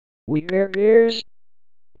We bear bears?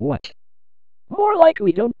 What? More like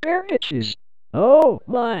we don't bear bitches. Oh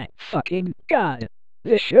my fucking god.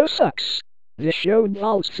 This show sucks. This show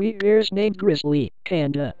involves 3 bears named Grizzly,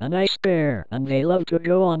 Panda, and Ice Bear, and they love to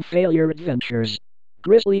go on failure adventures.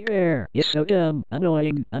 Grizzly Bear is so dumb,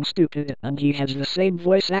 annoying, and stupid, and he has the same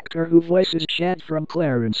voice actor who voices Chad from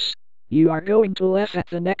Clarence. You are going to laugh at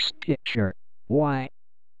the next picture. Why?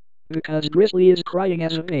 Because Grizzly is crying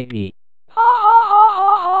as a baby.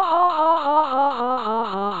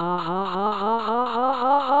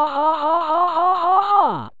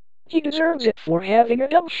 He deserves it for having a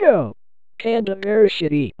dumb show. Panda Bear is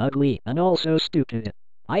shitty, ugly, and also stupid.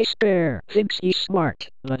 Ice Bear thinks he's smart,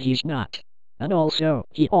 but he's not. And also,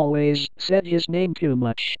 he always said his name too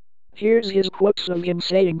much. Here's his quotes of him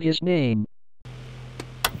saying his name.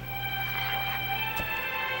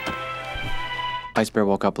 Ice Bear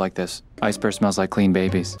woke up like this. Ice Bear smells like clean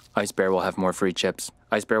babies. Ice Bear will have more free chips.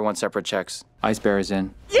 Ice Bear wants separate checks. Ice Bear is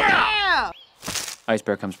in. Yeah! Ice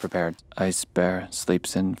Bear comes prepared. Ice Bear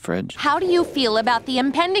sleeps in fridge. How do you feel about the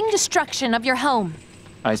impending destruction of your home?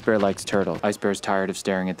 Ice Bear likes turtle. Ice Bear's tired of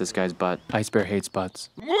staring at this guy's butt. Ice Bear hates butts.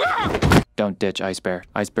 Don't ditch Ice Bear.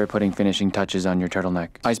 Ice Bear putting finishing touches on your turtleneck.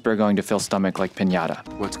 Ice Bear going to fill stomach like piñata.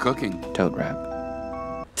 What's cooking? Toad wrap.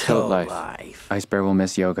 Toad life. Ice Bear will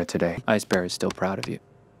miss yoga today. Ice Bear is still proud of you.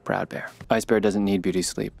 Proud Bear. Ice Bear doesn't need beauty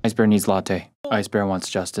sleep. Ice Bear needs latte. Ice Bear wants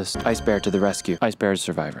justice. Ice Bear to the rescue. Ice Bear is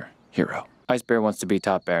survivor. Hero. Ice Bear wants to be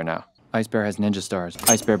top bear now. Ice Bear has ninja stars.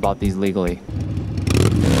 Ice Bear bought these legally.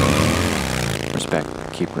 Respect.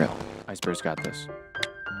 Keep real. Ice Bear's got this.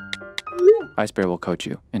 Ice Bear will coach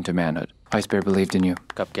you into manhood. Ice Bear believed in you.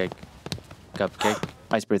 Cupcake. Cupcake.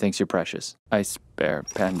 Ice Bear thinks you're precious. Ice Bear,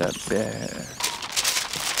 Panda Bear.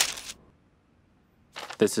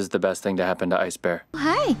 This is the best thing to happen to Ice Bear.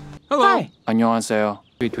 Hi. Hello. Hi. 안녕하세요.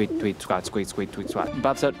 Tweet, tweet, tweet, squat, squeak, squeak, tweet, squat.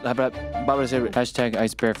 Hashtag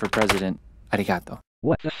Ice Bear for president. Arigato.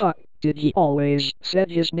 What the fuck? Did he always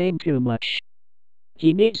said his name too much?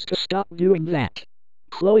 He needs to stop doing that.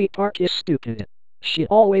 Chloe Park is stupid. She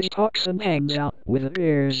always talks and hangs out with the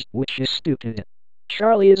bears, which is stupid.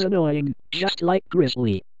 Charlie is annoying, just like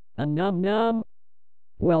Grizzly. And Nom Nom?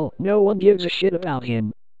 Well, no one gives a shit about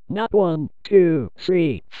him. Not 1, 2,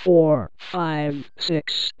 3, 4, 5,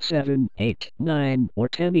 6, 7, 8, 9, or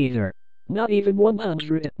 10 either. Not even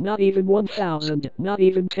 100, not even 1,000, not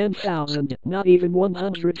even 10,000, not even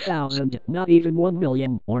 100,000, not even 1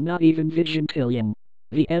 million, or not even vigintillion.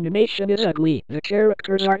 The animation is ugly, the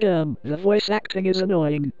characters are dumb, the voice acting is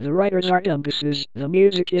annoying, the writers are dumbasses, the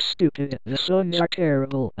music is stupid, the songs are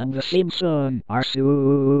terrible, and the theme song are so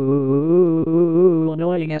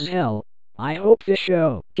annoying as hell. I hope this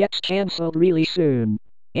show gets cancelled really soon.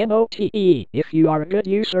 MOTE, if you are a good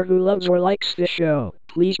user who loves or likes this show,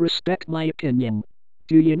 please respect my opinion.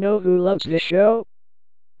 Do you know who loves this show?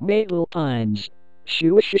 Mabel Pines. She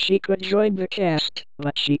wishes she could join the cast,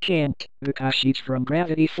 but she can't, because she's from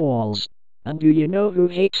Gravity Falls. And do you know who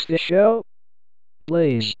hates the show?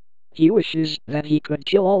 Blaze. He wishes that he could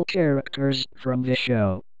kill all characters from the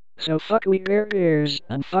show. So fuck We Bear Bears,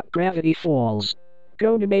 and fuck Gravity Falls.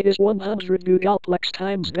 GoAnimate is 100 Googleplex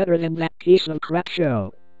times better than that piece of crap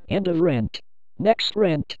show. End of Rent. Next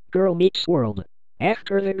Rent, Girl Meets World.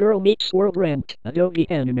 After the Girl Meets World Rent, Adobe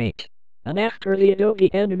Animate. And after the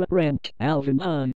Adobe Animate Rent, Alvin Hahn.